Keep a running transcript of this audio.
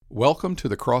Welcome to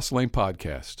the Cross Lane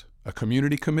Podcast, a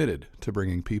community committed to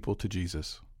bringing people to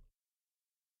Jesus.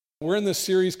 We're in this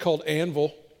series called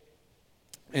Anvil,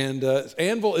 and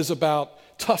Anvil is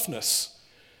about toughness.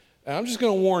 And I'm just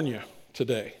going to warn you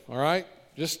today, all right?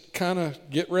 Just kind of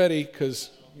get ready because,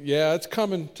 it's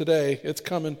coming today. It's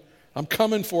coming. I'm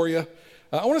coming for you.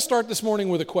 I want to start this morning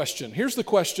with a question. Here's the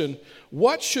question.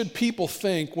 What should people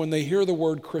think when they hear the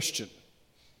word Christian?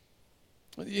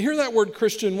 You hear that word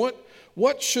Christian,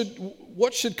 what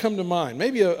should come to mind?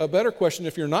 Maybe a better question,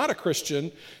 if you're not a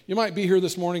Christian, you might be here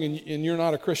this morning and you're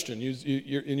not a Christian.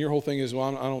 And your whole thing is,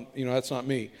 well, I don't, that's not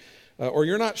me. Or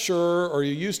you're not sure, or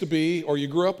you used to be, or you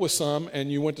grew up with some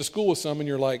and you went to school with some and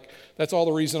you're like, that's all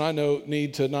the reason I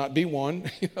need to not be one.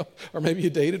 Or maybe you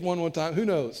dated one time, who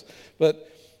knows? But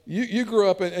you grew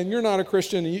up and you're not a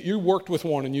Christian, and you worked with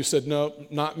one and you said, no,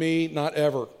 not me, not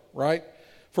ever, right?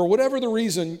 For whatever the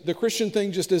reason, the Christian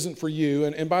thing just isn't for you.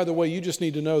 And by the way, you just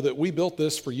need to know that we built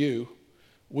this for you.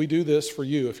 We do this for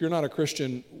you. If you're not a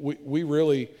Christian, we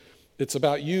really, it's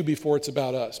about you before it's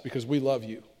about us, because we love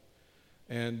you.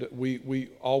 And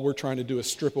all we're trying to do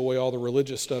is strip away all the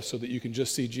religious stuff so that you can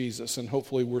just see Jesus. And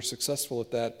hopefully we're successful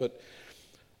at that. But,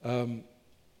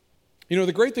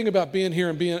 the great thing about being here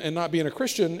and not being a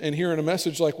Christian and hearing a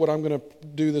message like what I'm going to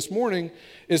do this morning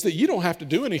is that you don't have to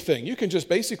do anything. You can just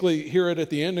basically hear it at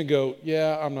the end and go,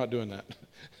 yeah, I'm not doing that.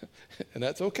 And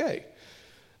that's okay.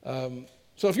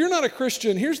 So if you're not a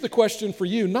Christian, here's the question for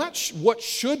you. Not what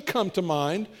should come to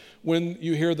mind when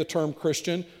you hear the term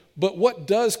Christian, but what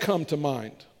does come to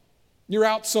mind. You're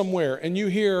out somewhere and you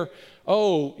hear,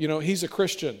 he's a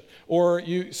Christian. Or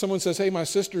someone says, hey, my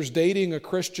sister's dating a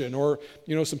Christian. Or,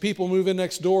 some people move in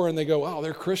next door and they go, oh,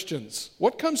 they're Christians.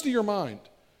 What comes to your mind?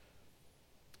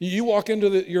 You walk into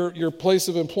your place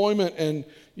of employment and,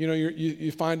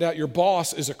 you find out your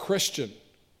boss is a Christian.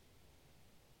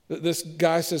 This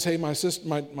guy says, hey, my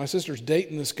sister's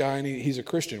dating this guy and he's a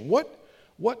Christian.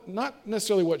 What, not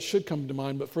necessarily what should come to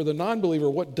mind, but for the non-believer,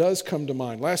 what does come to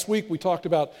mind? Last week we talked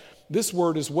about this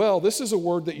word as well. This is a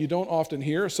word that you don't often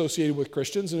hear associated with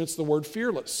Christians, and it's the word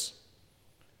fearless.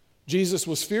 Jesus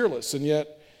was fearless, and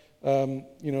yet,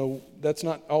 that's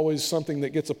not always something that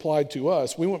gets applied to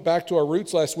us. We went back to our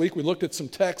roots last week. We looked at some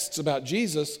texts about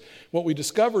Jesus. What we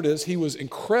discovered is he was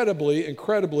incredibly,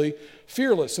 incredibly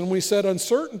fearless. And we said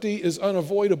uncertainty is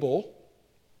unavoidable,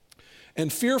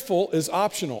 and fearful is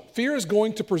optional. Fear is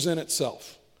going to present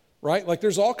itself, right? Like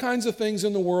there's all kinds of things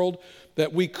in the world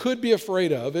that we could be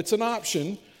afraid of. It's an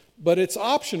option, but it's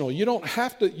optional. You don't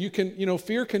have to,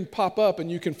 fear can pop up and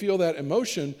you can feel that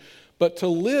emotion, but to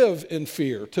live in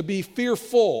fear, to be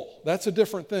fearful, that's a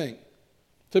different thing.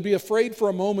 To be afraid for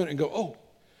a moment and go,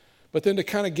 but then to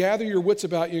kind of gather your wits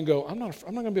about you and go, I'm not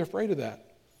going to be afraid of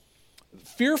that.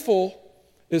 Fearful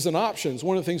is an option. It's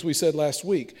one of the things we said last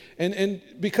week. And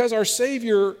because our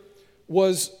Savior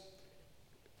was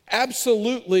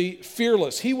absolutely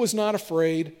fearless, he was not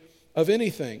afraid of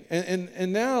anything.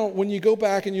 And now when you go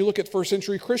back and you look at first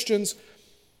century Christians,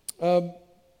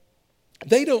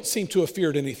 they don't seem to have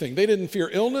feared anything. They didn't fear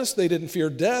illness. They didn't fear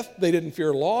death. They didn't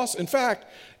fear loss. In fact,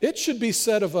 it should be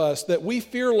said of us that we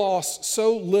fear loss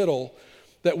so little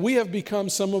that we have become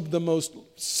some of the most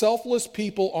selfless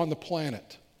people on the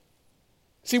planet.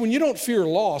 See, when you don't fear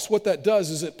loss, what that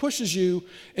does is it pushes you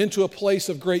into a place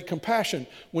of great compassion.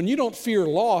 When you don't fear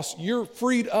loss, you're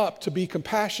freed up to be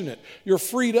compassionate. You're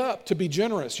freed up to be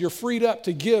generous. You're freed up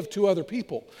to give to other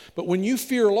people. But when you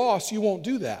fear loss, you won't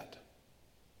do that.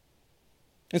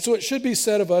 And so it should be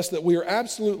said of us that we are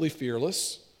absolutely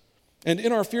fearless, and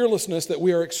in our fearlessness that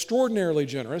we are extraordinarily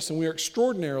generous and we are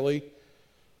extraordinarily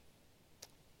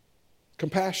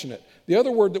compassionate. The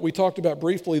other word that we talked about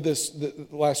briefly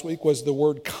last week was the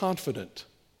word confident.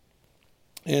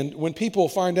 And when people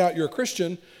find out you're a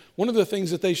Christian, one of the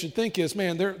things that they should think is,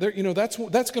 man, that's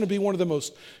going to be one of the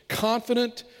most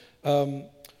confident,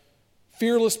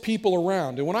 fearless people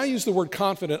around. And when I use the word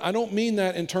confident, I don't mean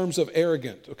that in terms of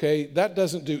arrogant, okay? That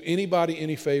doesn't do anybody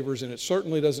any favors, and it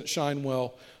certainly doesn't shine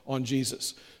well on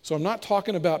Jesus. So I'm not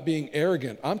talking about being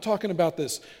arrogant. I'm talking about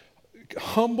this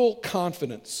humble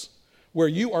confidence where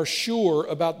you are sure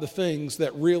about the things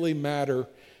that really matter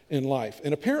in life.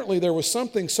 And apparently there was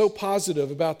something so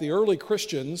positive about the early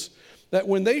Christians that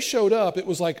when they showed up, it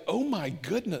was like, oh my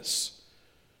goodness.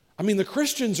 I mean, the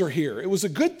Christians are here. It was a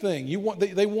good thing.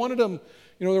 They wanted them,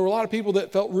 there were a lot of people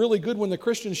that felt really good when the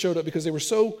Christians showed up because they were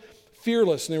so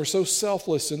fearless and they were so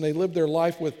selfless and they lived their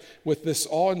life with this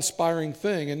awe-inspiring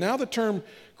thing. And now the term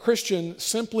Christian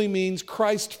simply means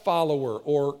Christ follower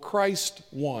or Christ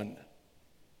one.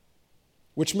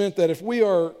 Which meant that if we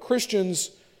are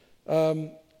Christians,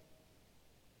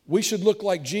 we should look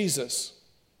like Jesus.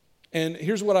 And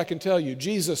here's what I can tell you.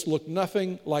 Jesus looked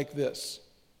nothing like this.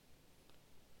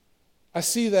 I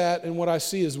see that, and what I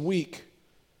see is weak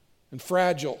and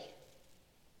fragile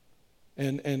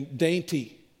and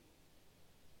dainty.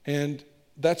 And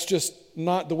that's just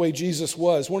not the way Jesus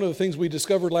was. One of the things we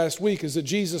discovered last week is that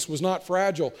Jesus was not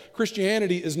fragile.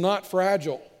 Christianity is not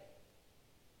fragile.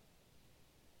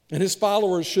 And his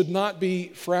followers should not be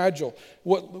fragile.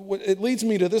 It leads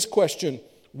me to this question.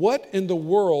 What in the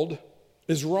world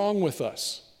is wrong with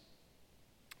us?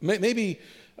 Maybe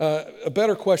a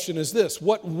better question is this.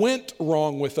 What went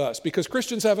wrong with us? Because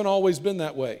Christians haven't always been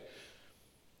that way.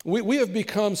 We have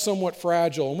become somewhat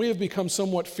fragile, and we have become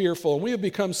somewhat fearful, and we have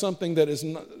become something that is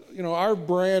not, our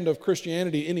brand of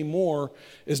Christianity anymore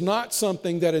is not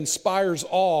something that inspires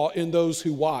awe in those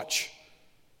who watch.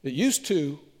 It used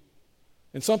to,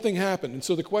 and something happened. And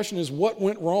so the question is, what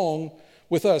went wrong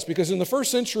with us? Because in the first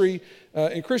century,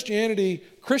 in Christianity,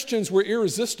 Christians were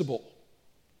irresistible.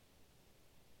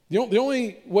 The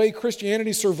only way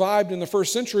Christianity survived in the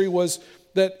first century was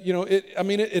that,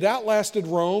 it outlasted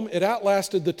Rome, it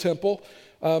outlasted the temple,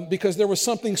 because there was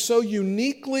something so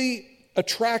uniquely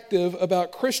attractive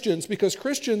about Christians, because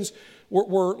Christians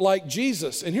were like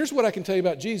Jesus. And here's what I can tell you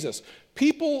about Jesus.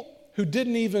 People who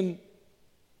didn't even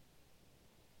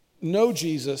know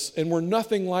Jesus and were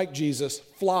nothing like Jesus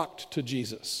flocked to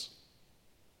Jesus.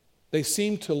 They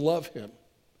seemed to love him.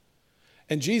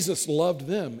 And Jesus loved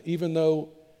them, even though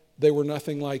they were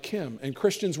nothing like him. And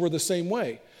Christians were the same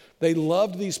way. They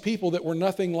loved these people that were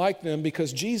nothing like them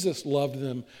because Jesus loved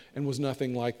them and was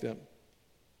nothing like them.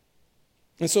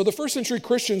 And so the first century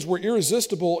Christians were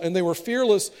irresistible and they were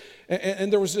fearless,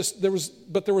 and there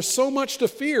was so much to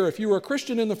fear. If you were a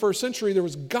Christian in the first century, there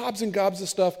was gobs and gobs of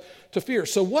stuff to fear.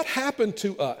 So what happened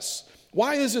to us?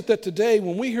 Why is it that today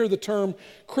when we hear the term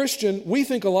Christian, we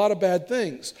think a lot of bad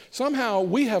things? Somehow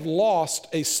we have lost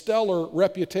a stellar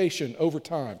reputation over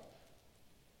time.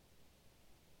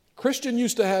 Christian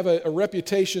used to have a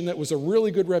reputation that was a really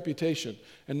good reputation,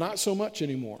 and not so much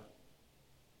anymore.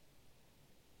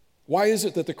 Why is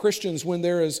it that the Christians, when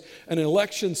there is an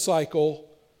election cycle,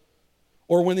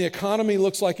 or when the economy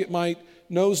looks like it might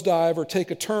nosedive or take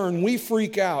a turn, we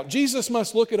freak out? Jesus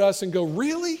must look at us and go,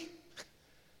 really?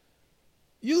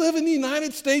 You live in the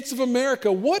United States of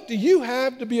America. What do you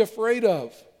have to be afraid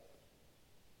of?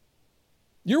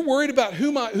 You're worried about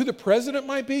who the president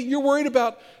might be? You're worried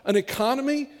about an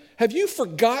economy? Have you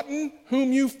forgotten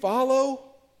whom you follow?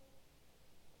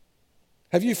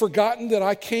 Have you forgotten that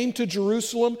I came to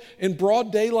Jerusalem in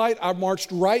broad daylight? I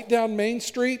marched right down Main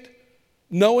Street,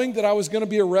 knowing that I was going to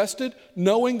be arrested,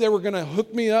 knowing they were going to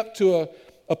hook me up to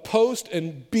a post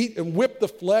and beat and whip the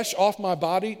flesh off my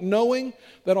body, knowing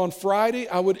that on Friday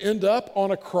I would end up on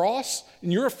a cross.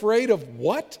 And you're afraid of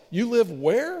what? You live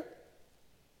where?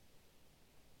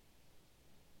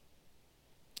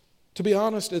 To be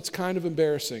honest, it's kind of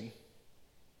embarrassing.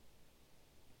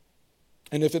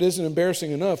 And if it isn't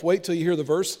embarrassing enough, wait till you hear the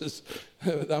verses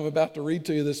that I'm about to read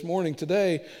to you this morning.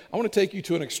 Today, I want to take you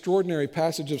to an extraordinary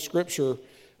passage of Scripture.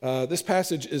 This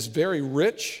passage is very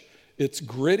rich, it's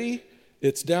gritty,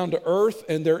 it's down to earth,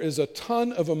 and there is a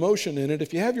ton of emotion in it.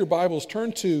 If you have your Bibles,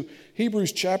 turn to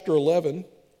Hebrews chapter 11.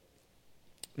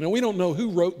 Now, we don't know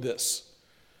who wrote this,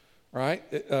 right?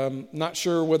 Not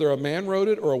sure whether a man wrote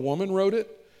it or a woman wrote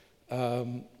it.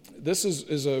 This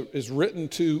is written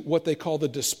to what they call the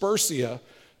Dispersia,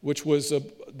 which was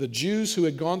the Jews who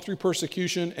had gone through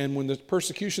persecution, and when the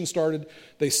persecution started,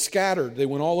 they scattered. They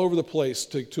went all over the place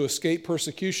to escape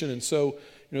persecution. And so,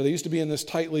 they used to be in this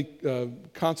tightly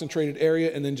concentrated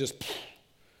area, and then just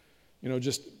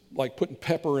like putting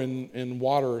pepper in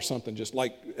water or something, just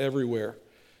like everywhere.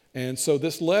 And so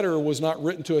this letter was not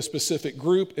written to a specific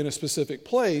group in a specific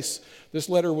place. This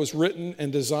letter was written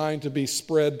and designed to be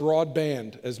spread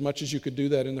broadband, as much as you could do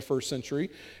that in the first century.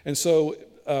 And so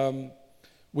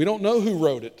we don't know who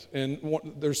wrote it. And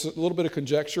there's a little bit of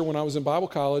conjecture. When I was in Bible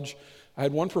college, I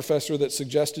had one professor that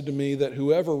suggested to me that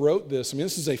whoever wrote this,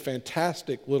 this is a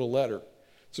fantastic little letter.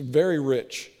 It's very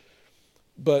rich.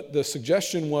 But the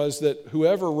suggestion was that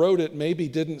whoever wrote it maybe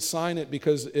didn't sign it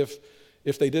because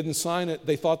if they didn't sign it,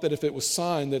 they thought that if it was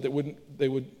signed, that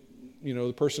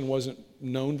the person wasn't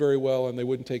known very well and they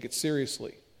wouldn't take it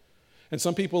seriously. And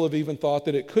some people have even thought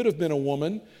that it could have been a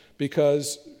woman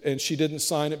and she didn't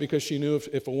sign it because she knew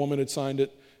if a woman had signed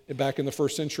it back in the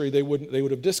first century, they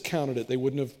would have discounted it. They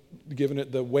wouldn't have given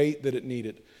it the weight that it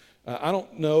needed. I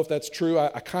don't know if that's true.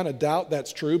 I kind of doubt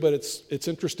that's true, but it's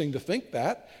interesting to think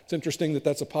that. It's interesting that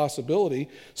that's a possibility.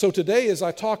 So today, as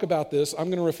I talk about this, I'm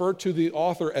going to refer to the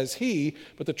author as he,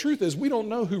 but the truth is we don't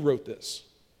know who wrote this.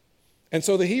 And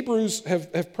so the Hebrews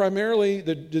have primarily,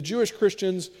 the Jewish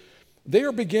Christians they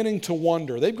are beginning to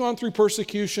wonder. They've gone through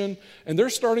persecution, and they're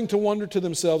starting to wonder to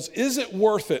themselves, is it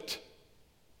worth it?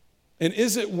 And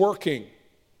is it working?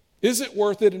 Is it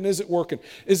worth it and is it working?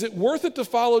 Is it worth it to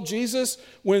follow Jesus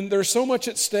when there's so much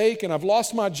at stake and I've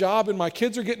lost my job and my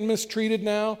kids are getting mistreated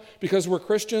now because we're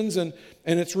Christians and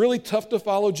it's really tough to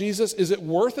follow Jesus? Is it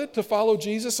worth it to follow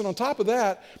Jesus? And on top of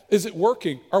that, is it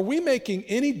working? Are we making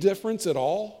any difference at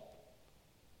all?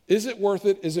 Is it worth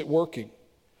it? Is it working?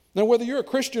 Now, whether you're a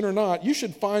Christian or not, you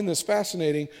should find this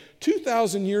fascinating.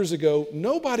 2,000 years ago,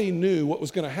 nobody knew what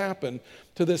was going to happen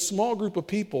to this small group of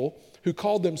people who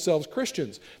called themselves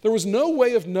Christians. There was no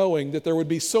way of knowing that there would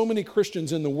be so many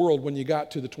Christians in the world when you got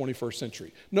to the 21st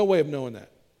century. No way of knowing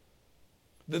that.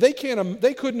 They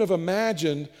couldn't have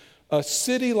imagined a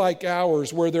city like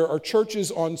ours where there are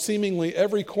churches on seemingly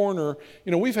every corner.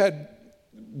 You know, we've had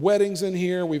weddings in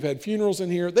here, we've had funerals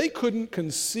in here. They couldn't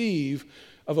conceive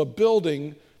of a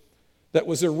building that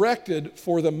was erected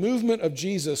for the movement of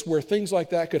Jesus where things like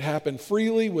that could happen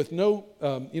freely with no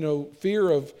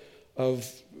fear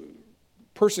of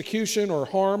persecution or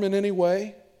harm in any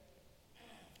way.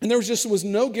 And there was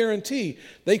no guarantee.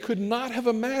 They could not have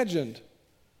imagined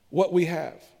what we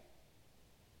have.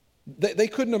 They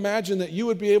couldn't imagine that you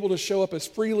would be able to show up as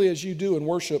freely as you do and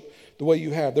worship the way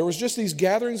you have. There was just these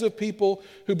gatherings of people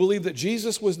who believed that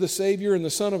Jesus was the Savior and the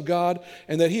Son of God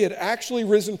and that He had actually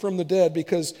risen from the dead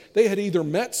because they had either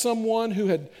met someone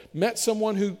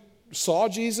who saw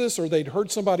Jesus, or they'd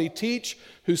heard somebody teach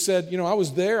who said, I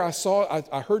was there,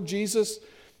 I heard Jesus.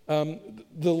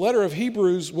 The letter of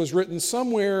Hebrews was written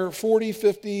somewhere 40,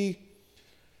 50,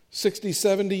 60,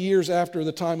 70 years after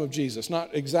the time of Jesus. Not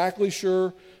exactly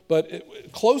sure, but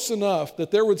close enough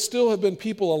that there would still have been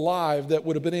people alive that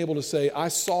would have been able to say, I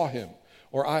saw Him,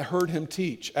 or I heard Him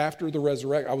teach after the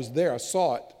resurrection. I was there, I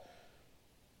saw it.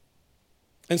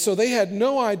 And so they had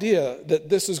no idea that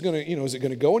this is going to, is it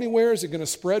going to go anywhere? Is it going to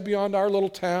spread beyond our little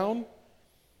town?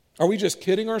 Are we just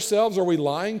kidding ourselves? Are we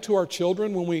lying to our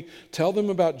children when we tell them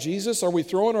about Jesus? Are we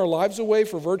throwing our lives away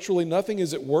for virtually nothing?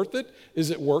 Is it worth it? Is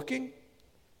it working?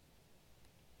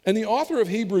 And the author of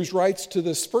Hebrews writes to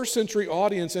this first century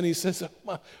audience and he says,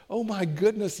 oh my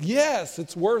goodness, yes,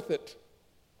 it's worth it.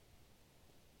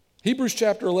 Hebrews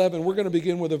chapter 11, we're going to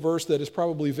begin with a verse that is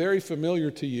probably very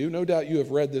familiar to you. No doubt you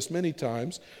have read this many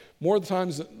times. More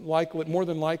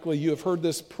than likely you have heard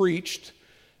this preached.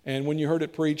 And when you heard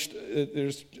it preached,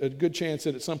 there's a good chance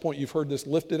that at some point you've heard this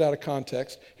lifted out of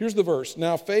context. Here's the verse.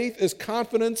 Now faith is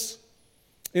confidence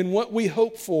in what we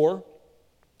hope for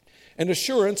and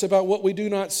assurance about what we do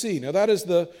not see. Now that is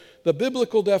the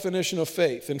biblical definition of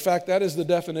faith. In fact, that is the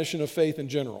definition of faith in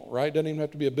general, right? It doesn't even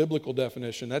have to be a biblical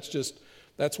definition.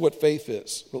 That's what faith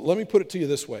is. But let me put it to you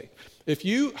this way. If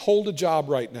you hold a job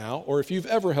right now, or if you've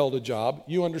ever held a job,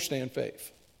 you understand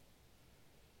faith.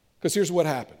 Because here's what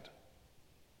happened.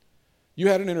 You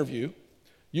had an interview,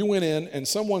 you went in, and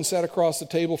someone sat across the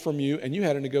table from you, and you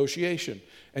had a negotiation.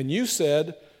 And you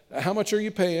said, how much are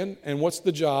you paying, and what's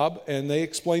the job? And they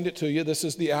explained it to you. This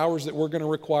is the hours that we're going to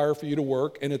require for you to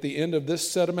work, and at the end of this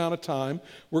set amount of time,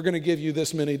 we're going to give you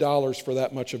this many dollars for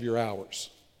that much of your hours.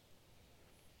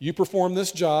 You perform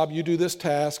this job, you do this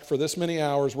task for this many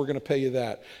hours, we're going to pay you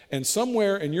that. And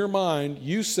somewhere in your mind,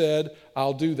 you said,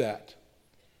 I'll do that.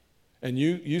 And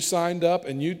you signed up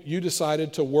and you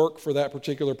decided to work for that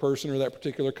particular person or that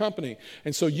particular company.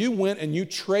 And so you went and you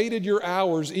traded your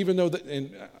hours, even though,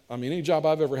 any job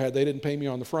I've ever had, they didn't pay me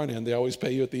on the front end. They always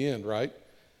pay you at the end, right?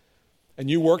 And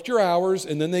you worked your hours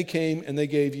and then they came and they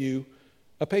gave you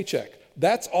a paycheck.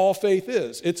 That's all faith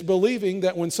is. It's believing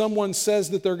that when someone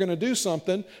says that they're going to do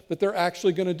something, that they're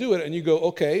actually going to do it. And you go,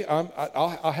 okay,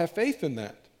 I'll have faith in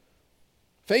that.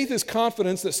 Faith is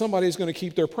confidence that somebody is going to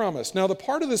keep their promise. Now, the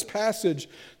part of this passage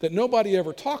that nobody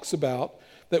ever talks about,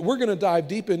 that we're going to dive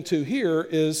deep into here,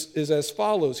 is as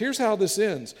follows. Here's how this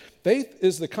ends. Faith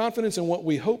is the confidence in what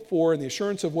we hope for and the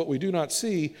assurance of what we do not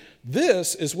see.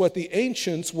 This is what the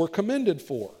ancients were commended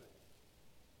for.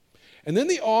 And then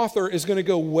the author is going to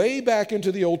go way back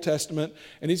into the Old Testament,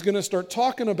 and he's going to start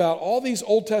talking about all these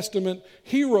Old Testament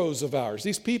heroes of ours,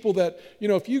 these people that,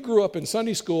 if you grew up in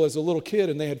Sunday school as a little kid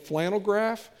and they had flannel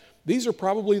graph, these are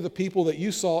probably the people that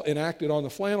you saw enacted on the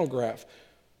flannel graph.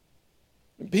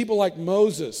 People like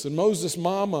Moses and Moses'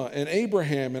 mama and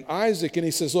Abraham and Isaac, and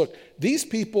he says, look, these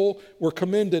people were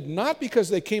commended not because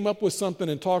they came up with something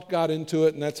and talked God into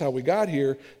it and that's how we got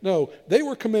here. No, they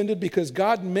were commended because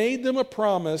God made them a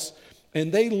promise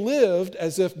and they lived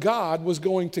as if God was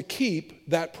going to keep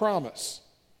that promise.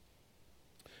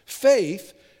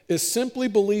 Faith is simply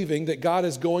believing that God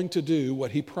is going to do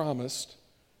what He promised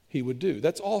He would do.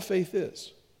 That's all faith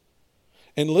is.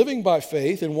 And living by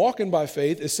faith and walking by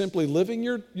faith is simply living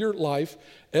your life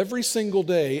every single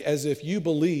day as if you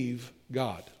believe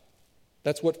God.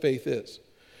 That's what faith is.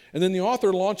 And then the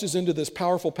author launches into this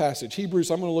powerful passage. Hebrews,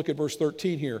 I'm going to look at verse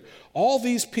 13 here. All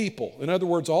these people, in other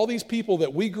words, all these people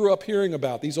that we grew up hearing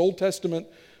about, these Old Testament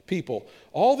people,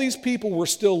 all these people were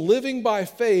still living by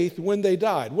faith when they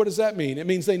died. What does that mean? It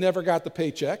means they never got the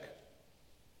paycheck.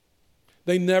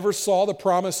 They never saw the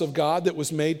promise of God that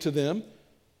was made to them.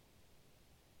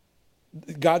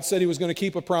 God said he was going to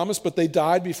keep a promise, but they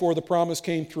died before the promise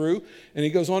came through. And he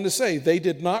goes on to say, they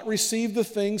did not receive the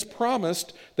things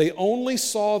promised. They only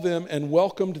saw them and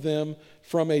welcomed them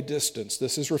from a distance.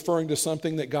 This is referring to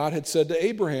something that God had said to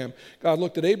Abraham. God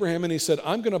looked at Abraham and he said,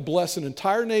 I'm going to bless an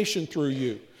entire nation through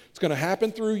you. It's going to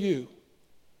happen through you.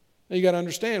 Now you got to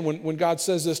understand, when God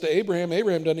says this to Abraham,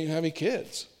 Abraham doesn't even have any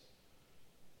kids.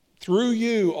 Through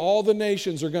you, all the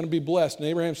nations are going to be blessed. And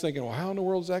Abraham's thinking, well, how in the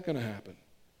world is that going to happen?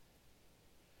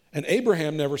 And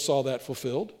Abraham never saw that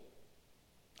fulfilled.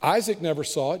 Isaac never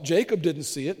saw it. Jacob didn't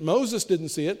see it. Moses didn't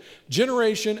see it.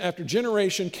 Generation after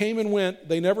generation came and went.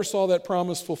 They never saw that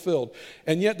promise fulfilled.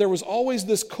 And yet there was always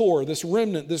this core, this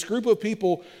remnant, this group of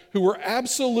people who were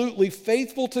absolutely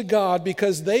faithful to God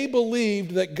because they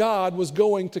believed that God was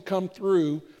going to come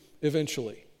through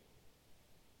eventually.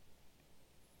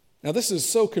 Now this is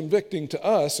so convicting to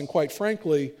us and quite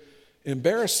frankly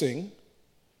embarrassing,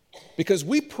 because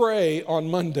we pray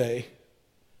on Monday,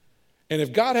 and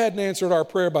if God hadn't answered our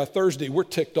prayer by Thursday, we're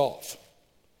ticked off,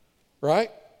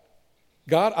 right?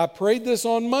 God, I prayed this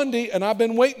on Monday, and I've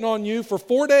been waiting on you for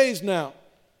 4 days now.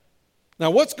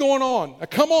 Now, what's going on? Now,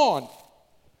 come on.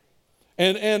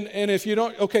 And if you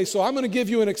don't, okay, so I'm going to give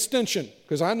you an extension,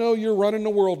 because I know you're running the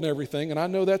world and everything, and I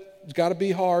know that's got to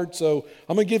be hard, so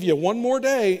I'm going to give you one more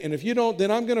day, and if you don't,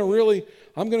 then I'm going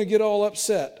to get all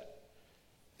upset.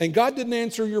 And God didn't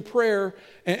answer your prayer,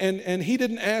 and he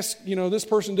didn't ask, this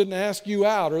person didn't ask you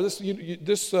out, or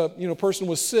this person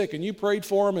was sick, and you prayed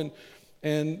for them,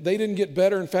 and they didn't get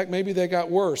better. In fact, maybe they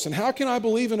got worse. And how can I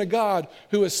believe in a God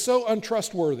who is so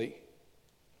untrustworthy?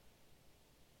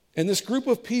 And this group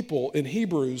of people in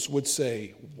Hebrews would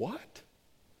say, what?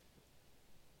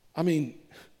 I mean,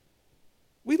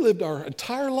 we lived our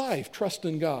entire life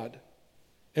trusting God,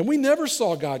 and we never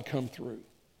saw God come through.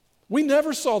 We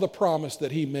never saw the promise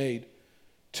that he made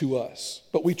to us,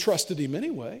 but we trusted him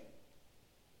anyway.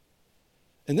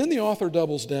 And then the author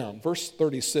doubles down. Verse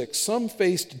 36, some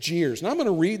faced jeers. And I'm going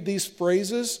to read these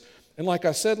phrases, and like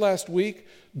I said last week,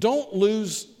 don't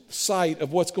lose sight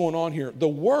of what's going on here. The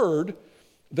words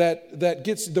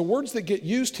that get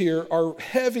used here are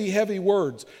heavy, heavy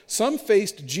words. Some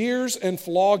faced jeers and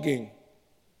flogging,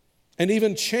 and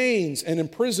even chains and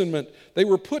imprisonment. They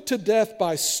were put to death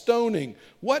by stoning.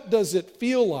 What does it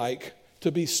feel like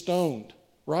to be stoned,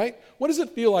 right? What does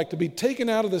it feel like to be taken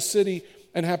out of the city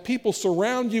and have people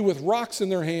surround you with rocks in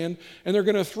their hand, and they're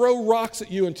going to throw rocks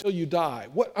at you until you die?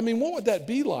 What would that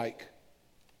be like?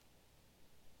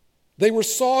 They were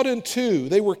sawed in two.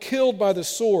 They were killed by the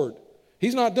sword.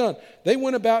 He's not done. They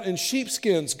went about in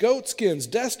sheepskins, goatskins,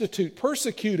 destitute,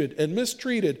 persecuted, and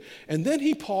mistreated. And then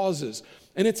he pauses.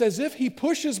 And it's as if he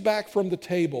pushes back from the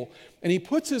table and he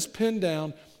puts his pen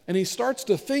down and he starts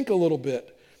to think a little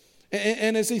bit.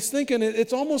 And as he's thinking,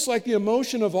 it's almost like the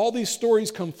emotion of all these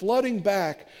stories come flooding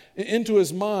back into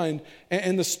his mind,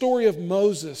 and the story of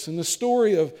Moses and the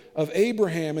story of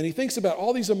Abraham. And he thinks about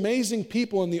all these amazing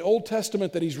people in the Old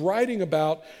Testament that he's writing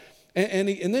about. And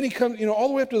then he comes, all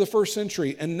the way up to the first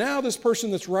century. And now this person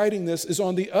that's writing this is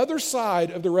on the other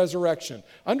side of the resurrection.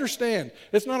 Understand,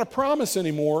 it's not a promise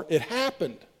anymore. It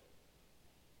happened.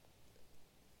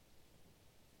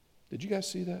 Did you guys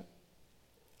see that?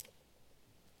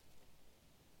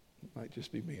 It might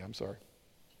just be me. I'm sorry.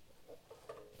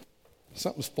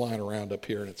 Something's flying around up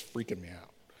here and it's freaking me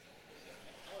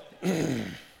out.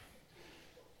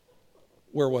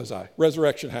 Where was I?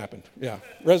 Resurrection happened. Yeah,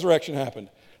 resurrection happened.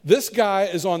 This guy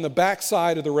is on the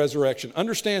backside of the resurrection.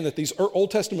 Understand that these Old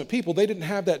Testament people, they didn't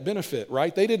have that benefit,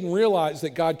 right? They didn't realize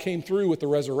that God came through with the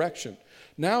resurrection.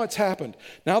 Now it's happened.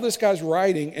 Now this guy's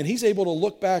writing, and he's able to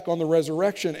look back on the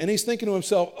resurrection, and he's thinking to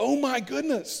himself, oh my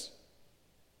goodness,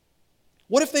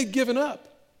 what if they'd given up?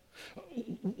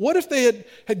 What if they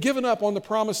had given up on the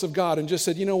promise of God and just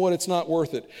said, you know what, it's not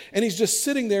worth it? And he's just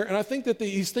sitting there, and I think that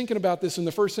he's thinking about this in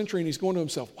the first century, and he's going to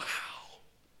himself, wow.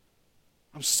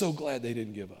 I'm so glad they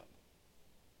didn't give up.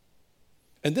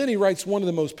 And then he writes one of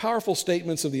the most powerful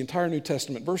statements of the entire New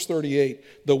Testament, verse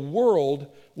 38, the world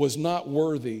was not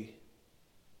worthy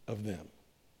of them.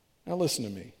 Now listen to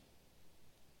me.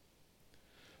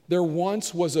 There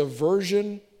once was a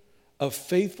version of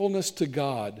faithfulness to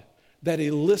God that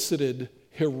elicited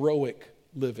heroic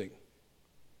living.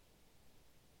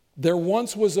 There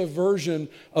once was a version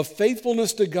of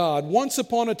faithfulness to God. Once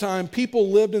upon a time, people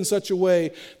lived in such a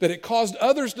way that it caused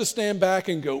others to stand back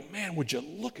and go, man, would you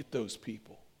look at those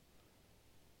people?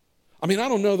 I mean, I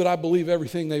don't know that I believe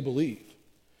everything they believe.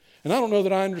 And I don't know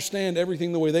that I understand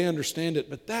everything the way they understand it,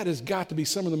 but that has got to be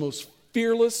some of the most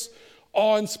fearless,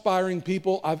 awe-inspiring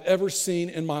people I've ever seen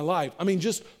in my life. I mean,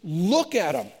 just look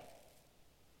at them.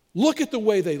 Look at the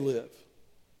way they live.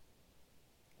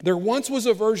 There once was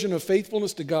a version of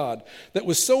faithfulness to God that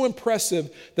was so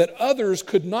impressive that others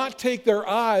could not take their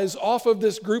eyes off of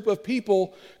this group of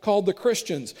people called the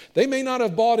Christians. They may not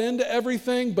have bought into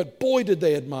everything, but boy, did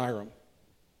they admire them.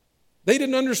 They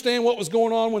didn't understand what was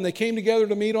going on when they came together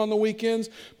to meet on the weekends,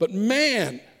 but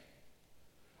man,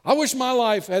 I wish my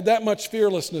life had that much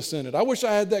fearlessness in it. I wish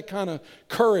I had that kind of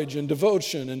courage and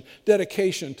devotion and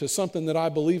dedication to something that I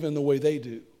believe in the way they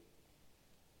do.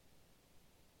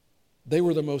 They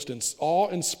were the most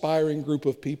awe-inspiring group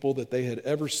of people that they had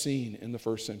ever seen in the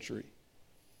first century.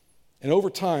 And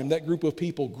over time, that group of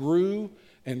people grew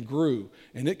and grew.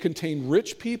 And it contained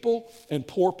rich people and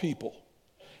poor people.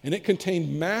 And it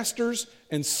contained masters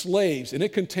and slaves. And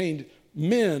it contained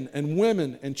men and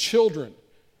women and children.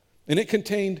 And it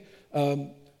contained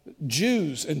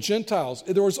Jews and Gentiles.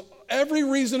 There was every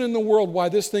reason in the world why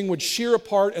this thing would shear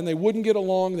apart and they wouldn't get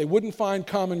along, they wouldn't find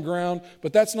common ground,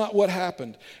 but that's not what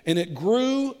happened. And it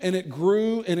grew and it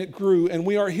grew and it grew, and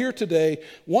we are here today.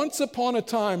 Once upon a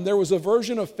time, there was a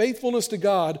version of faithfulness to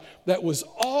God that was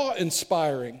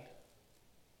awe-inspiring.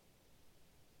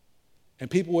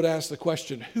 And people would ask the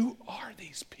question, who are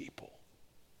these people?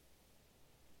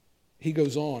 He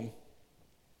goes on,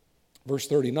 verse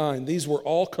 39, these were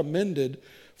all commended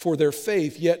for their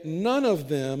faith, yet none of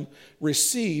them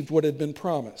received what had been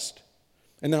promised.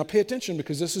 And now pay attention,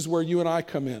 because this is where you and I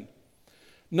come in.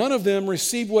 None of them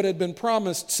received what had been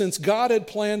promised, since God had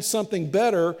planned something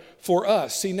better for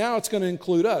us. See, now it's going to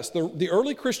include us. The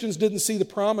early Christians didn't see the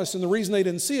promise, and the reason they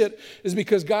didn't see it is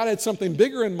because God had something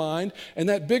bigger in mind, and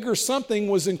that bigger something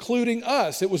was including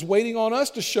us. It was waiting on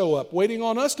us to show up, waiting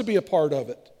on us to be a part of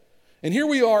it. And here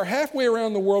we are, halfway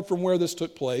around the world from where this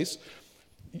took place,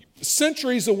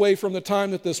 centuries away from the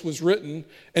time that this was written,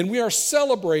 and we are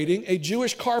celebrating a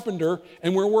Jewish carpenter,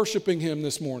 and we're worshiping him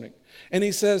this morning. And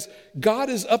he says, God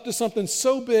is up to something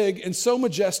so big and so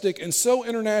majestic and so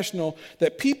international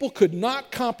that people could not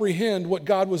comprehend what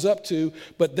God was up to,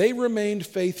 but they remained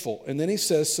faithful. And then he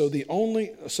says, so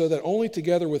that only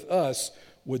together with us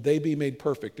would they be made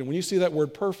perfect. And when you see that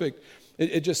word perfect,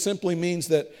 it just simply means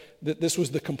that this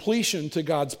was the completion to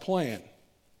God's plan.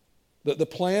 The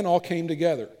plan all came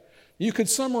together. You could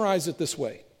summarize it this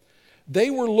way.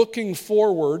 They were looking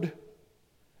forward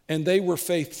and they were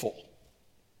faithful.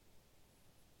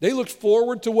 They looked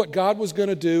forward to what God was going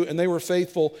to do and they were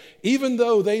faithful, even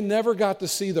though they never got to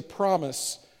see the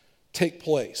promise take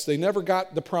place. They never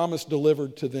got the promise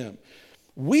delivered to them.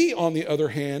 We, on the other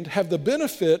hand, have the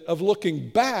benefit of looking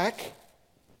back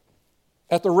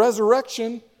at the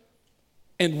resurrection,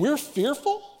 and we're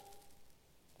fearful.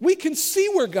 We can see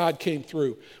where God came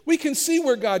through. We can see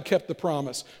where God kept the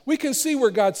promise. We can see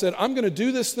where God said, I'm going to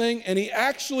do this thing, and he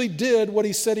actually did what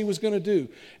he said he was going to do.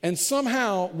 And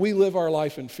somehow we live our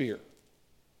life in fear.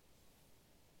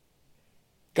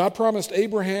 God promised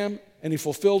Abraham, and he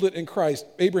fulfilled it in Christ.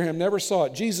 Abraham never saw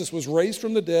it. Jesus was raised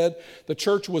from the dead. The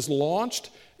church was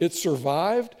launched. It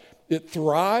survived. It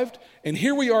thrived. And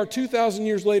here we are 2,000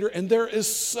 years later, and there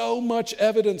is so much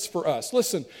evidence for us.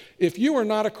 Listen, if you are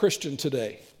not a Christian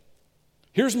today,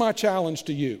 here's my challenge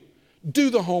to you. Do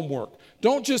the homework.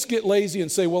 Don't just get lazy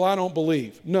and say, well, I don't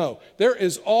believe. No, there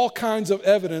is all kinds of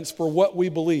evidence for what we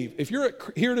believe. If you're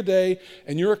here today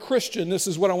and you're a Christian, this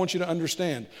is what I want you to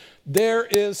understand. There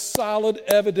is solid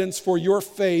evidence for your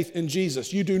faith in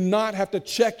Jesus. You do not have to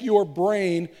check your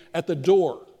brain at the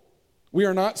door. We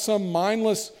are not some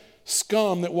mindless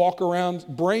scum that walk around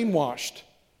brainwashed.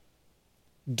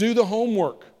 Do the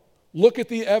homework. Look at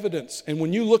the evidence. And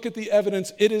when you look at the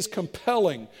evidence, it is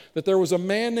compelling that there was a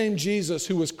man named Jesus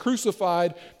who was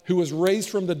crucified, who was raised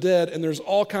from the dead, and there's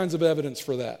all kinds of evidence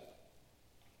for that.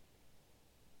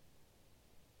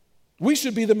 We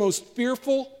should be the most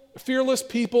fearless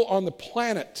people on the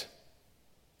planet.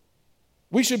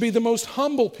 We should be the most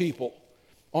humble people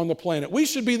on the planet. We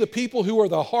should be the people who are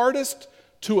the hardest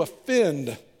to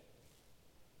offend.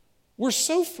 We're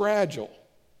so fragile.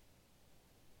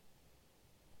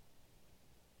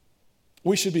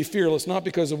 We should be fearless, not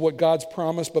because of what God's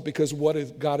promised, but because of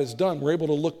what God has done. We're able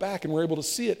to look back and we're able to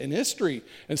see it in history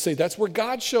and say, that's where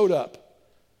God showed up.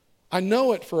 I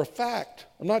know it for a fact.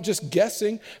 I'm not just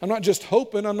guessing. I'm not just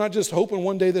hoping. I'm not just hoping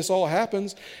one day this all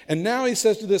happens. And now he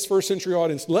says to this first century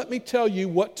audience, let me tell you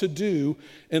what to do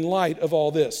in light of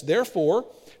all this. Therefore,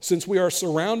 since we are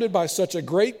surrounded by such a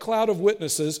great cloud of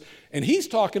witnesses, and he's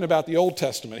talking about the Old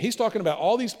Testament. He's talking about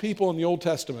all these people in the Old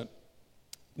Testament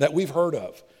that we've heard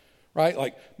of, right?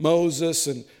 Like Moses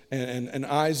and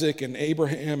Isaac and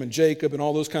Abraham and Jacob and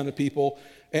all those kind of people.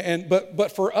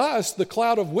 But for us, the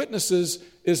cloud of witnesses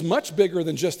is much bigger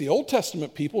than just the Old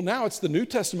Testament people. Now it's the New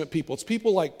Testament people. It's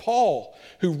people like Paul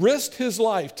who risked his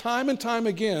life time and time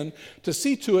again to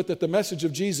see to it that the message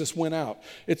of Jesus went out.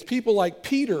 It's people like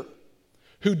Peter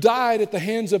who died at the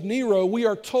hands of Nero. We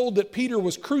are told that Peter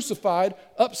was crucified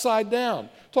upside down.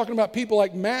 Talking about people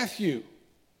like Matthew,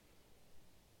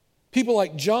 people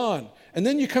like John. And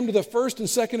then you come to the first and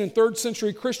second and third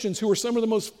century Christians who were some of the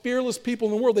most fearless people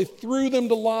in the world. They threw them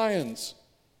to lions.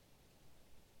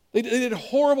 They did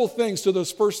horrible things to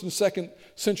those first and second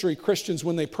century Christians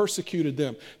when they persecuted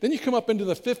them. Then you come up into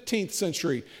the 15th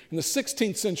century and the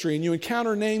 16th century, and you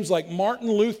encounter names like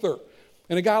Martin Luther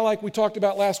and a guy like we talked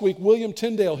about last week, William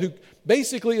Tyndale, who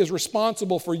basically is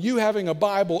responsible for you having a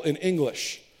Bible in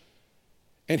English.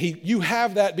 And you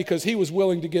have that because he was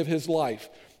willing to give his life.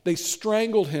 They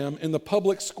strangled him in the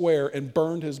public square and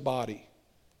burned his body.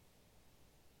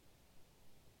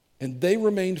 And they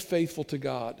remained faithful to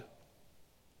God.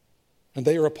 And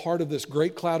they are a part of this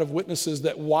great cloud of witnesses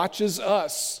that watches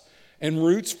us and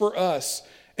roots for us.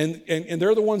 And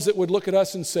they're the ones that would look at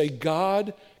us and say,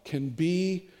 God can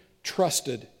be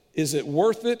trusted. Is it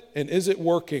worth it and is it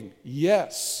working?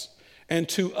 Yes. And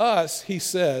to us, he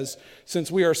says, since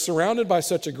we are surrounded by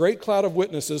such a great cloud of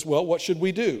witnesses, well, what should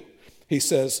we do? He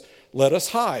says, let us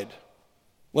hide.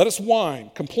 Let us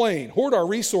whine, complain, hoard our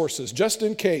resources just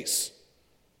in case.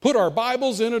 Put our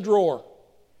Bibles in a drawer.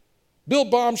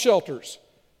 Build bomb shelters.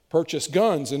 Purchase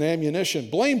guns and ammunition.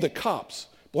 Blame the cops.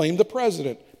 Blame the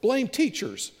president. Blame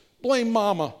teachers. Blame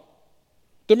mama.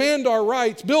 Demand our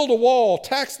rights. Build a wall.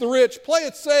 Tax the rich. Play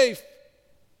it safe.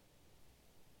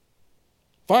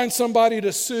 Find somebody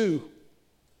to sue.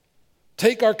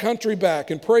 Take our country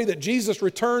back and pray that Jesus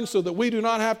returns so that we do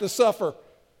not have to suffer.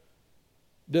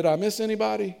 Did I miss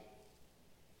anybody?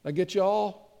 That get you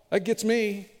all? That gets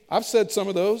me. I've said some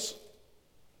of those.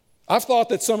 I've thought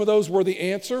that some of those were the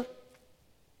answer.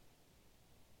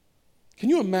 Can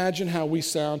you imagine how we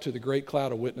sound to the great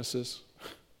cloud of witnesses?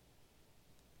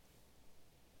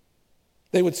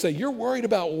 They would say, you're worried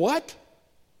about what?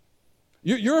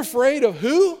 You're afraid of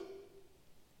who?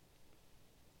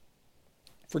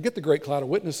 Forget the great cloud of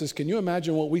witnesses. Can you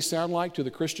imagine what we sound like to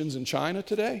the Christians in China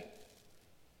today?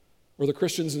 Or the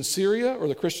Christians in Syria? Or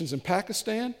the Christians in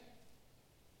Pakistan?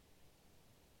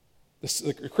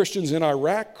 The Christians in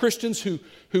Iraq? Christians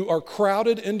who are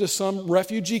crowded into some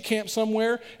refugee camp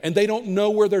somewhere and they don't know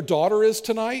where their daughter is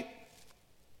tonight?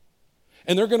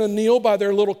 And they're going to kneel by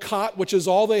their little cot, which is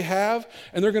all they have,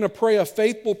 and they're going to pray a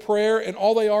faithful prayer, and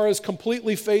all they are is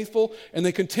completely faithful, and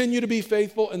they continue to be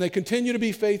faithful, and they continue to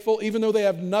be faithful, even though they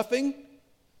have nothing.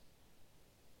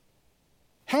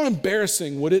 How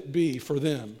embarrassing would it be for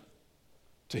them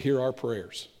to hear our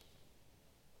prayers?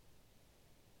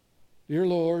 Dear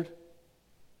Lord,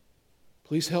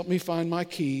 please help me find my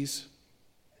keys,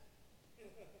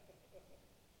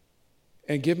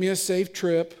 and give me a safe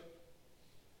trip,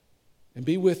 and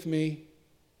be with me.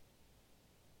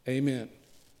 Amen.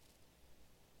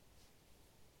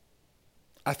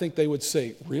 I think they would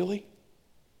say, really?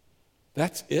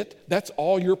 That's it? That's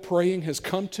all your praying has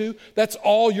come to? That's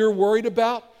all you're worried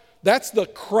about? That's the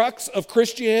crux of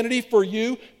Christianity for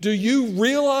you? Do you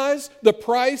realize the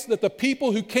price that the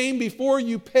people who came before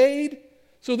you paid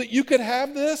so that you could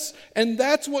have this? And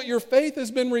that's what your faith has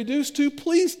been reduced to?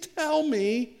 Please tell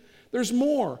me there's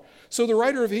more. So the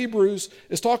writer of Hebrews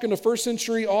is talking to first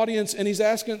century audience, and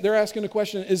they're asking the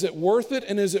question, is it worth it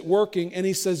and is it working? And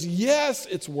he says, yes,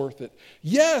 it's worth it.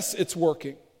 Yes, it's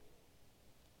working.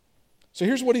 So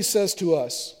here's what he says to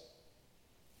us.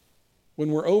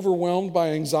 When we're overwhelmed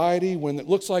by anxiety, when it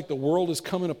looks like the world is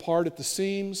coming apart at the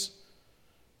seams,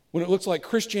 when it looks like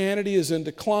Christianity is in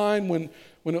decline, when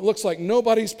it looks like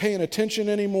nobody's paying attention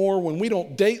anymore, when we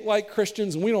don't date like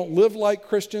Christians and we don't live like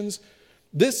Christians,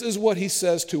 this is what he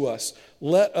says to us.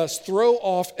 Let us throw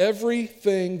off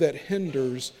everything that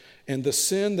hinders and the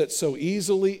sin that so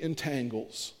easily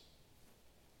entangles.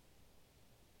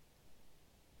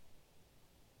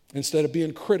 Instead of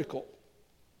being critical,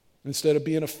 instead of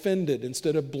being offended,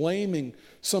 instead of blaming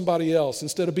somebody else,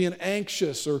 instead of being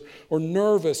anxious or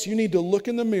nervous, you need to look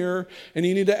in the mirror and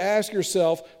you need to ask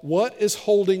yourself, what is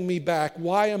holding me back?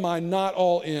 Why am I not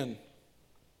all in?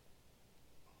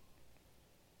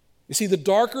 You see, the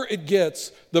darker it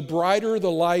gets, the brighter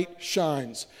the light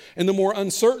shines. And the more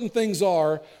uncertain things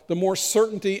are, the more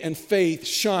certainty and faith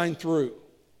shine through.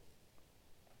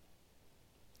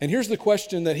 And here's the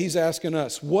question that he's asking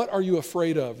us. What are you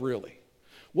afraid of, really?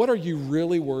 What are you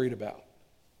really worried about?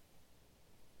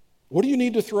 What do you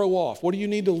need to throw off? What do you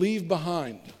need to leave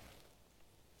behind?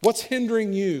 What's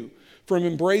hindering you from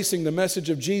embracing the message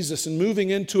of Jesus and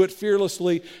moving into it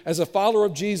fearlessly as a follower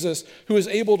of Jesus who is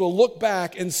able to look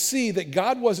back and see that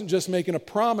God wasn't just making a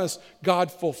promise,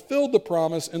 God fulfilled the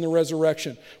promise in the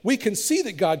resurrection. We can see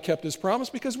that God kept his promise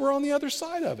because we're on the other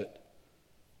side of it.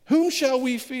 Whom shall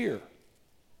we fear?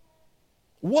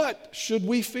 What should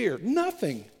we fear?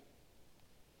 Nothing.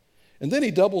 And then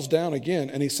he doubles down again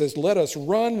and he says, let us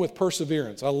run with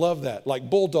perseverance. I love that. Like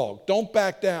bulldog. Don't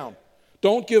back down.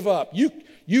 Don't give up.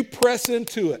 You press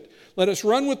into it. Let us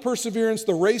run with perseverance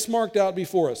the race marked out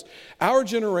before us. Our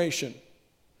generation,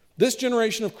 this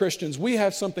generation of Christians, we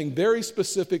have something very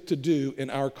specific to do in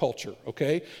our culture,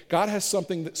 okay? God has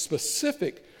something that's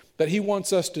specific that he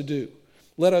wants us to do.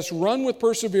 Let us run with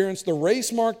perseverance the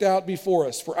race marked out before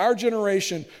us. For our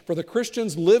generation, for the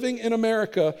Christians living in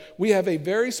America, we have a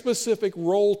very specific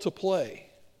role to play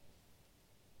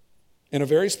and a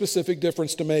very specific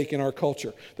difference to make in our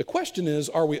culture. The question is,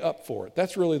 are we up for it?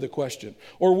 That's really the question.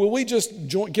 Or will we just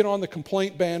get on the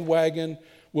complaint bandwagon?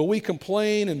 Will we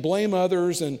complain and blame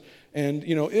others and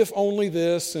if only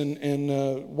this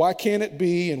and why can't it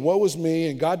be and woe is me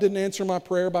and God didn't answer my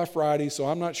prayer by Friday, so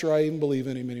I'm not sure I even believe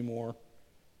in him anymore.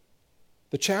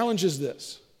 The challenge is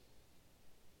this.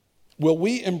 Will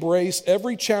we embrace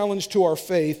every challenge to our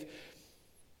faith?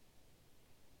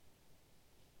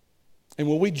 And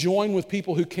will we join with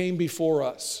people who came before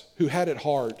us, who had it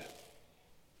hard,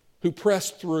 who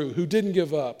pressed through, who didn't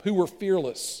give up, who were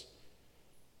fearless?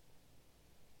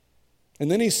 And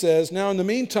then he says, now in the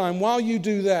meantime, while you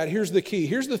do that, here's the key.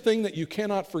 Here's the thing that you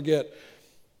cannot forget.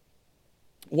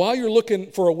 While you're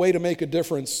looking for a way to make a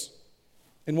difference,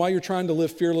 and while you're trying to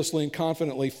live fearlessly and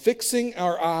confidently, fixing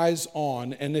our eyes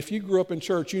on, and if you grew up in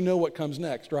church, you know what comes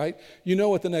next, right? You know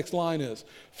what the next line is.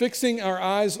 Fixing our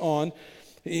eyes on.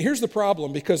 Here's the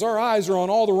problem, because our eyes are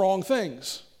on all the wrong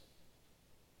things.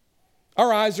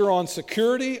 Our eyes are on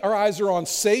security. Our eyes are on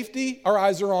safety. Our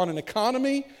eyes are on an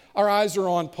economy. Our eyes are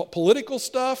on political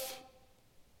stuff.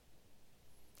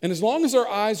 And as long as our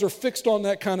eyes are fixed on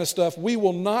that kind of stuff, we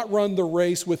will not run the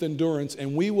race with endurance,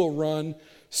 and we will run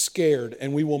scared,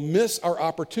 and we will miss our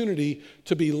opportunity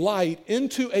to be light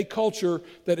into a culture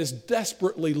that is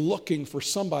desperately looking for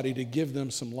somebody to give them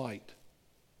some light.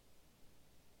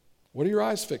 What are your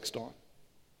eyes fixed on?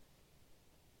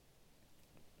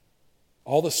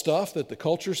 All the stuff that the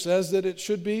culture says that it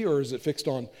should be, or is it fixed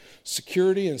on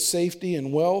security and safety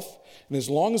and wealth? And as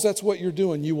long as that's what you're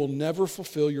doing, you will never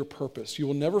fulfill your purpose. You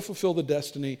will never fulfill the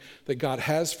destiny that God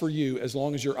has for you as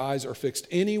long as your eyes are fixed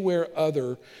anywhere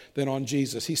other than on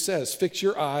Jesus. He says, fix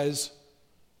your eyes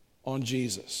on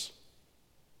Jesus.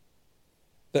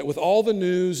 That with all the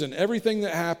news and everything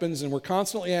that happens, and we're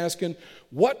constantly asking,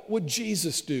 what would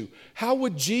Jesus do? How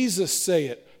would Jesus say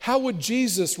it? How would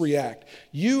Jesus react?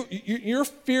 Your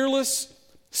fearless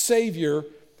Savior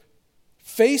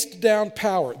faced down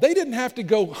power. They didn't have to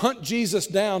go hunt Jesus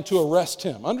down to arrest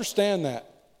him. Understand that.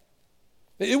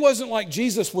 It wasn't like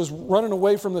Jesus was running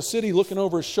away from the city, looking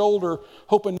over his shoulder,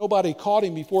 hoping nobody caught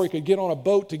him before he could get on a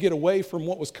boat to get away from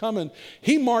what was coming.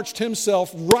 He marched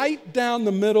himself right down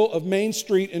the middle of Main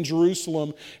Street in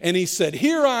Jerusalem, and he said,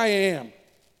 "Here I am."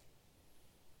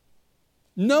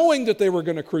 Knowing that they were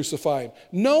going to crucify him,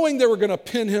 knowing they were going to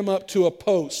pin him up to a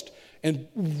post and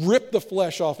rip the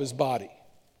flesh off his body.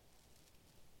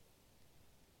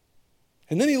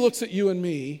 And then he looks at you and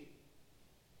me,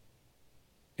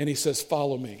 and he says,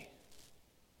 "Follow me."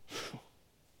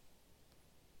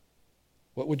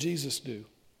 What would Jesus do?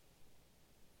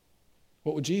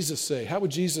 What would Jesus say? How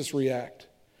would Jesus react?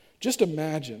 Just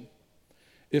imagine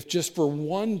if just for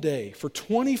one day, for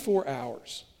 24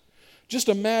 hours, just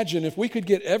imagine if we could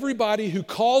get everybody who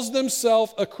calls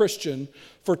themselves a Christian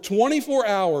for 24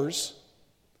 hours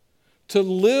to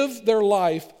live their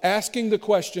life asking the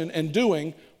question and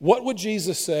doing, what would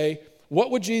Jesus say? What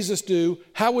would Jesus do?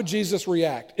 How would Jesus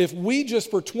react? If we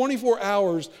just for 24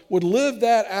 hours would live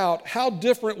that out, how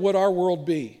different would our world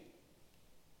be?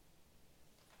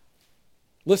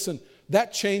 Listen,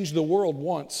 that changed the world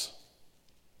once.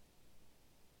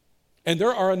 And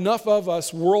there are enough of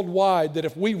us worldwide that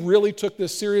if we really took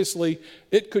this seriously,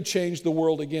 it could change the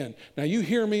world again. Now, you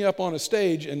hear me up on a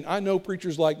stage, and I know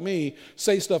preachers like me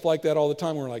say stuff like that all the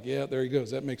time. We're like, yeah, there he goes.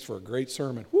 That makes for a great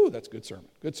sermon. Whew, that's a good sermon.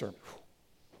 Good sermon. Whew.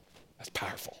 That's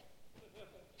powerful.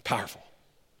 It's powerful.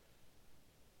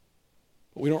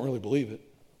 But we don't really believe it.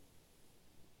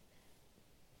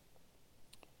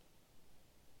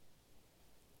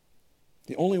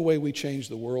 The only way we change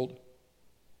the world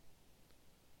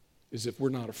is if we're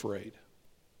not afraid.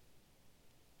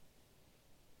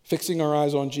 Fixing our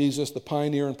eyes on Jesus, the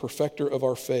pioneer and perfecter of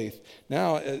our faith.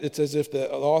 Now it's as if the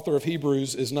author of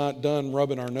Hebrews is not done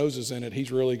rubbing our noses in it.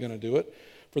 He's really going to do it.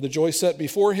 For the joy set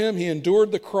before him, he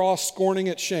endured the cross, scorning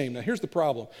its shame. Now here's the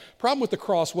problem. The problem with the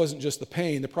cross wasn't just the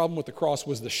pain. The problem with the cross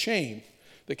was the shame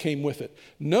that came with it.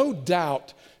 No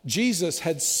doubt Jesus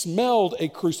had smelled a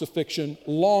crucifixion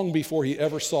long before he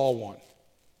ever saw one.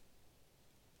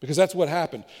 Because that's what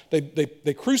happened.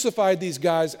 They crucified these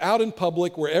guys out in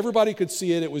public where everybody could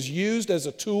see it. It was used as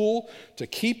a tool to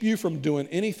keep you from doing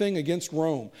anything against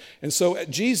Rome. And so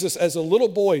Jesus, as a little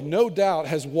boy, no doubt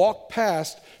has walked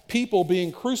past people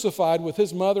being crucified with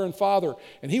his mother and father,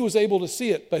 and he was able to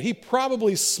see it. But he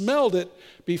probably smelled it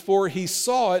before he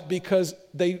saw it because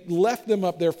they left them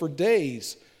up there for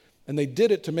days, and they did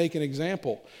it to make an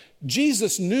example.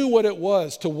 Jesus knew what it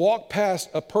was to walk past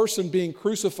a person being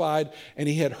crucified, and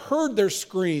he had heard their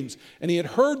screams, and he had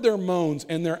heard their moans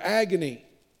and their agony.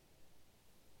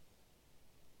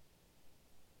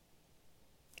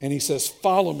 And he says,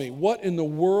 follow me. What in the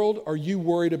world are you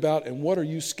worried about, and what are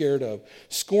you scared of?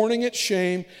 Scorning its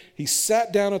shame, he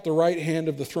sat down at the right hand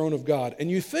of the throne of God.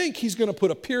 And you think he's going to put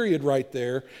a period right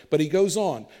there, but he goes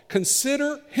on.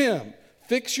 Consider him.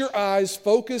 Fix your eyes,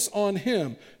 focus on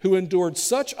him who endured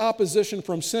such opposition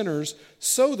from sinners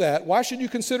so that, why should you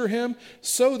consider him?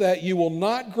 So that you will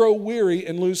not grow weary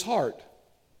and lose heart.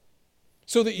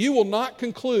 So that you will not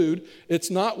conclude it's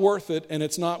not worth it and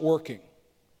it's not working.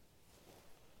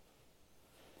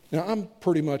 Now, I'm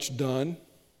pretty much done.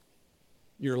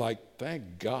 You're like,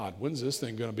 thank God, when's this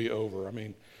thing going to be over? I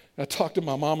mean, I talked to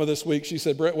my mama this week. She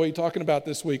said, Brett, what are you talking about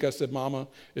this week? I said, Mama,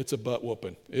 it's a butt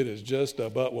whooping. It is just a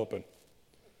butt whooping.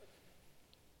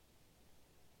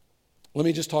 Let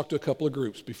me just talk to a couple of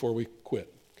groups before we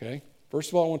quit, okay? First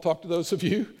of all, I want to talk to those of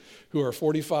you who are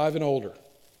 45 and older.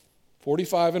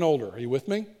 45 and older, are you with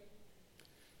me?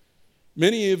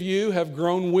 Many of you have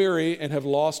grown weary and have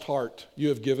lost heart. You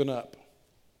have given up.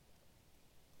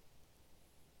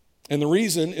 And the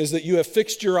reason is that you have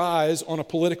fixed your eyes on a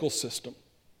political system.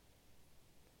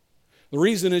 The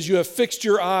reason is you have fixed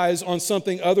your eyes on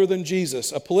something other than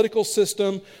Jesus, a political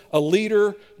system, a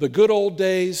leader, the good old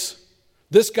days.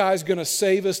 This guy's going to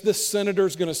save us. This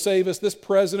senator's going to save us. This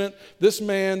president, this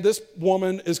man, this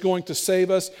woman is going to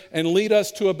save us and lead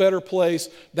us to a better place.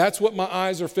 That's what my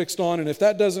eyes are fixed on. And if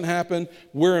that doesn't happen,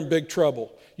 we're in big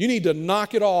trouble. You need to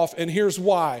knock it off. And here's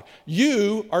why.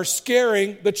 You are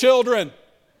scaring the children.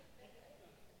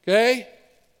 Okay?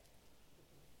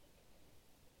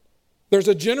 There's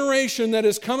a generation that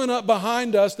is coming up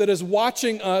behind us that is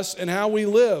watching us and how we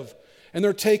live. And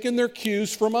they're taking their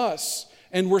cues from us.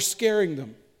 And we're scaring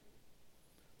them.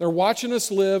 They're watching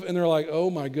us live and they're like, oh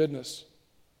my goodness.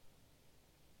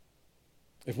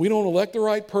 If we don't elect the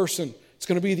right person, it's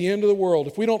going to be the end of the world.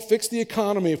 If we don't fix the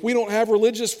economy, if we don't have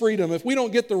religious freedom, if we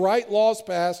don't get the right laws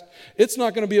passed, it's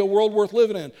not going to be a world worth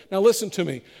living in. Now listen to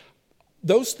me.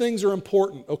 Those things are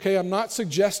important, okay? I'm not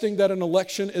suggesting that an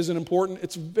election isn't important.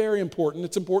 It's very important.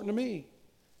 It's important to me.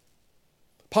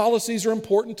 Policies are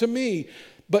important to me.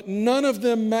 But none of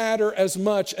them matter as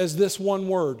much as this one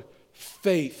word,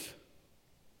 faith.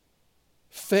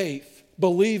 Faith,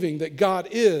 believing that God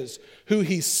is who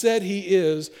he said he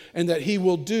is and that he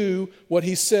will do what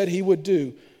he said he would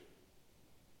do.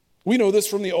 We know this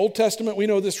from the Old Testament. We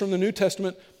know this from the New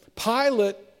Testament.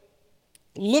 Pilate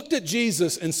looked at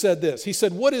Jesus and said this. He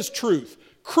said, what is truth?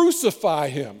 Crucify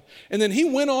him. And then he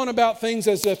went on about things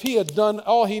as if he had done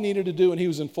all he needed to do and he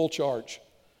was in full charge.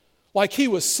 Like he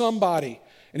was somebody.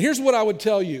 And here's what I would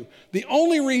tell you. The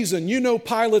only reason you know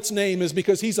Pilate's name is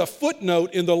because he's a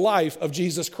footnote in the life of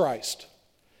Jesus Christ.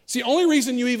 It's the only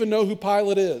reason you even know who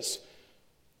Pilate is.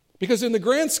 Because in the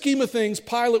grand scheme of things,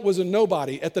 Pilate was a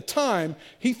nobody. At the time,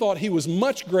 he thought he was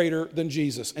much greater than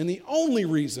Jesus. And the only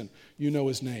reason you know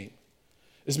his name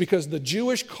is because the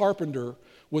Jewish carpenter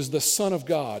was the Son of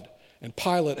God, and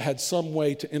Pilate had some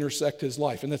way to intersect his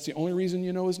life. And that's the only reason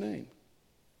you know his name.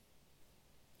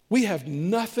 We have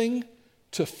nothing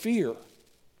to fear.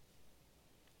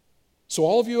 So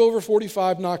all of you over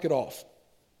 45, knock it off.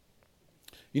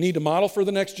 You need to model for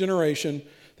the next generation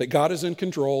that God is in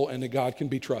control and that God can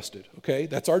be trusted. Okay?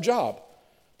 That's our job.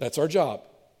 That's our job.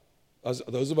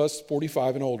 Those of us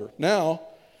 45 and older. Now,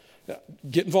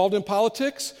 get involved in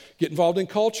politics, get involved in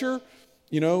culture,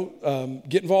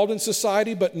 get involved in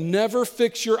society, but never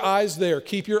fix your eyes there.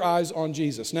 Keep your eyes on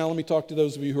Jesus. Now let me talk to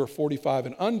those of you who are 45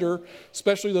 and under,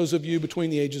 especially those of you between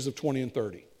the ages of 20 and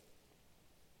 30.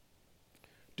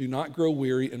 Do not grow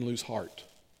weary and lose heart.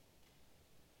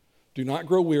 Do not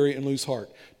grow weary and lose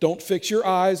heart. Don't fix your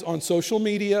eyes on social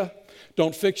media.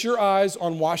 Don't fix your eyes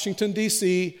on Washington,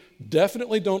 D.C.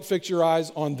 Definitely don't fix your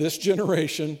eyes on this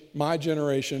generation, my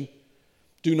generation.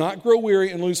 Do not grow weary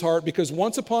and lose heart, because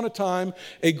once upon a time,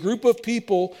 a group of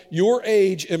people your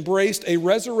age embraced a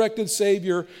resurrected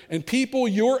Savior, and people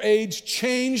your age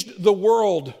changed the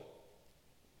world.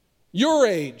 Your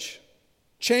age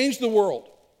changed the world.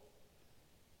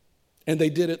 And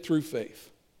they did it through faith.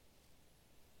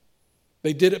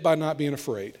 They did it by not being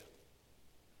afraid.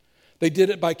 They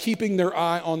did it by keeping their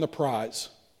eye on the prize.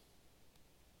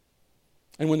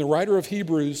 And when the writer of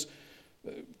Hebrews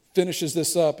finishes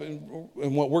this up, and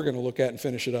what we're going to look at and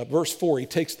finish it up, verse 4, he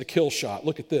takes the kill shot.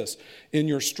 Look at this. In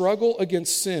your struggle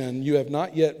against sin, you have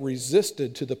not yet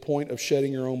resisted to the point of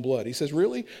shedding your own blood. He says,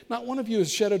 really? Not one of you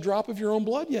has shed a drop of your own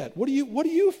blood yet. What are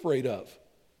you afraid of?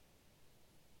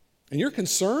 And you're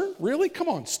concerned? Really? Come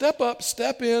on, step up,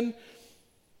 step in,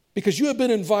 because you have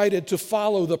been invited to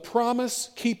follow the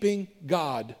promise-keeping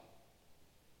God.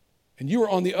 And you are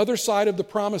on the other side of the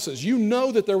promises. You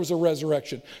know that there was a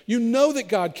resurrection. You know that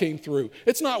God came through.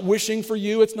 It's not wishing for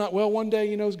you. It's not, well, one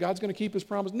day, God's going to keep his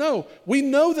promise. No, we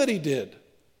know that he did.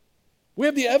 We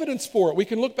have the evidence for it. We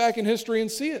can look back in history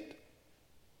and see it.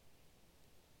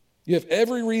 You have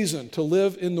every reason to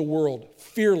live in the world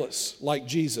fearless like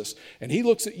Jesus. And he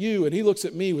looks at you and he looks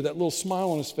at me with that little smile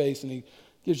on his face, and he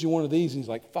gives you one of these and he's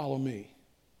like, follow me.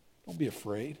 Don't be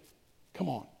afraid. Come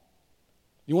on.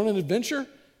 You want an adventure?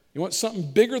 You want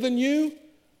something bigger than you?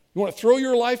 You want to throw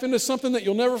your life into something that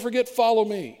you'll never forget? Follow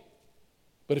me.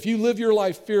 But if you live your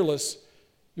life fearless,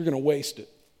 you're going to waste it.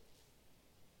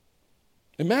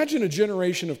 Imagine a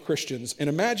generation of Christians, and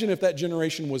imagine if that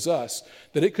generation was us,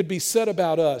 that it could be said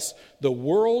about us, the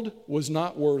world was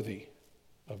not worthy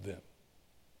of them.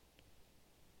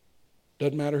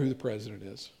 Doesn't matter who the president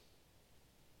is.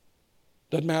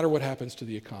 Doesn't matter what happens to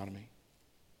the economy.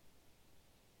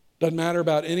 Doesn't matter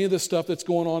about any of the stuff that's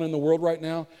going on in the world right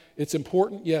now. It's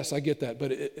important, yes, I get that.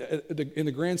 But in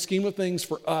the grand scheme of things,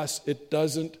 for us, it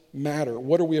doesn't matter.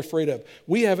 What are we afraid of?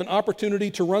 We have an opportunity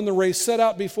to run the race set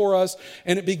out before us,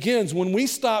 and it begins when we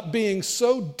stop being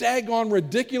so daggone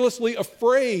ridiculously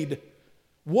afraid.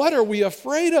 What are we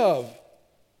afraid of?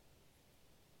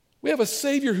 We have a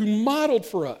Savior who modeled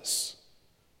for us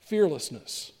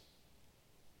fearlessness.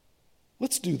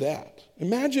 Let's do that.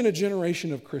 Imagine a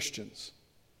generation of Christians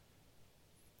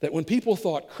that when people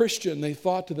thought Christian, they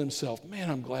thought to themselves,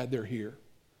 man, I'm glad they're here.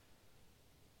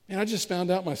 Man, I just found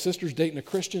out my sister's dating a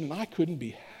Christian and I couldn't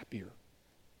be happier.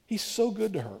 He's so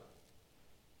good to her.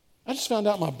 I just found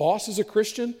out my boss is a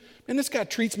Christian. Man, this guy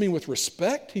treats me with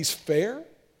respect. He's fair.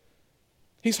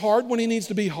 He's hard when he needs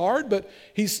to be hard, but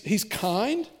he's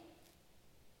kind.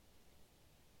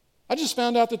 I just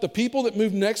found out that the people that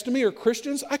moved next to me are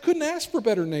Christians. I couldn't ask for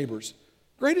better neighbors.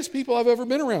 Greatest people I've ever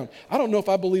been around. I don't know if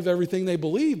I believe everything they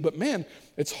believe, but man,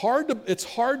 it's hard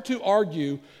to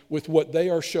argue with what they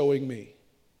are showing me.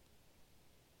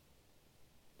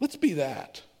 Let's be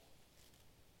that.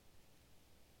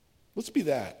 Let's be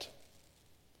that.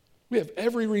 We have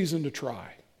every reason to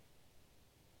try.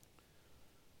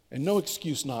 And no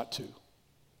excuse not to.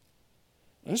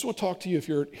 I just want to talk to you if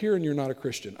you're here and you're not a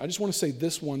Christian. I just want to say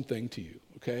this one thing to you,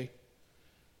 okay?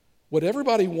 What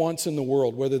everybody wants in the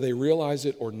world, whether they realize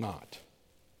it or not,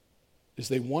 is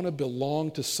they want to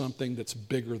belong to something that's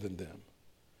bigger than them.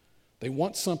 They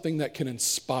want something that can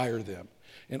inspire them.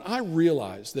 And I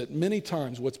realize that many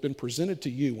times what's been presented to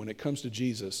you when it comes to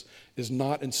Jesus is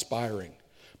not inspiring.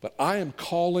 But I am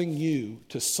calling you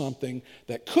to something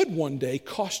that could one day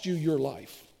cost you your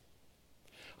life.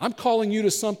 I'm calling you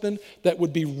to something that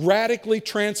would be radically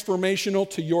transformational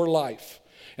to your life.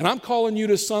 And I'm calling you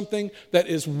to something that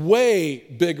is way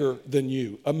bigger than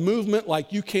you, a movement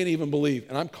like you can't even believe.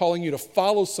 And I'm calling you to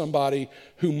follow somebody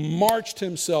who marched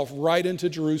himself right into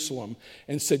Jerusalem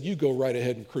and said, you go right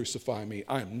ahead and crucify me.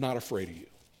 I am not afraid of you.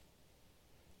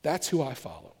 That's who I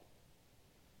follow.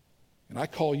 And I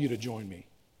call you to join me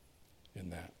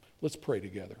in that. Let's pray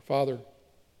together. Father,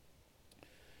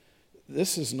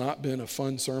 this has not been a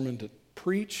fun sermon to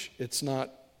preach. It's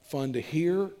not fun to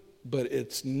hear, but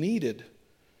it's needed.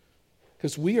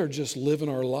 Because we are just living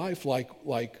our life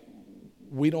like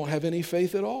we don't have any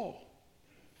faith at all.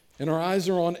 And our eyes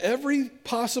are on every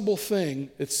possible thing,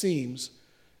 it seems,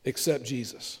 except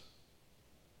Jesus.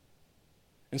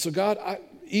 And so God,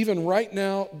 even right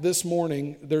now, this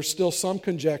morning, there's still some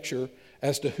conjecture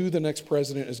as to who the next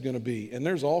president is going to be. And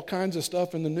there's all kinds of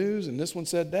stuff in the news, and this one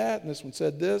said that, and this one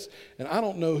said this, and I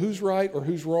don't know who's right or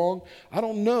who's wrong. I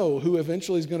don't know who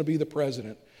eventually is going to be the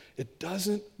president. It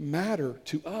doesn't matter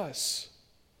to us.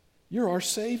 You're our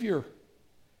Savior,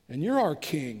 and you're our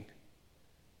King.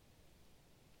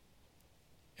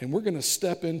 And we're going to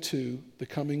step into the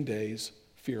coming days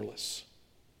fearless.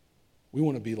 We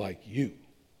want to be like you.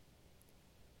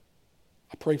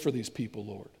 I pray for these people,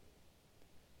 Lord,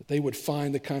 that they would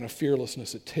find the kind of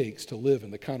fearlessness it takes to live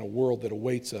in the kind of world that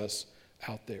awaits us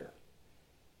out there.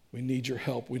 We need your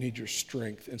help. We need your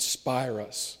strength. Inspire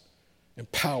us.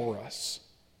 Empower us.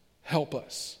 Help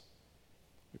us.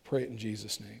 We pray it in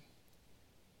Jesus' name.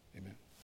 Amen.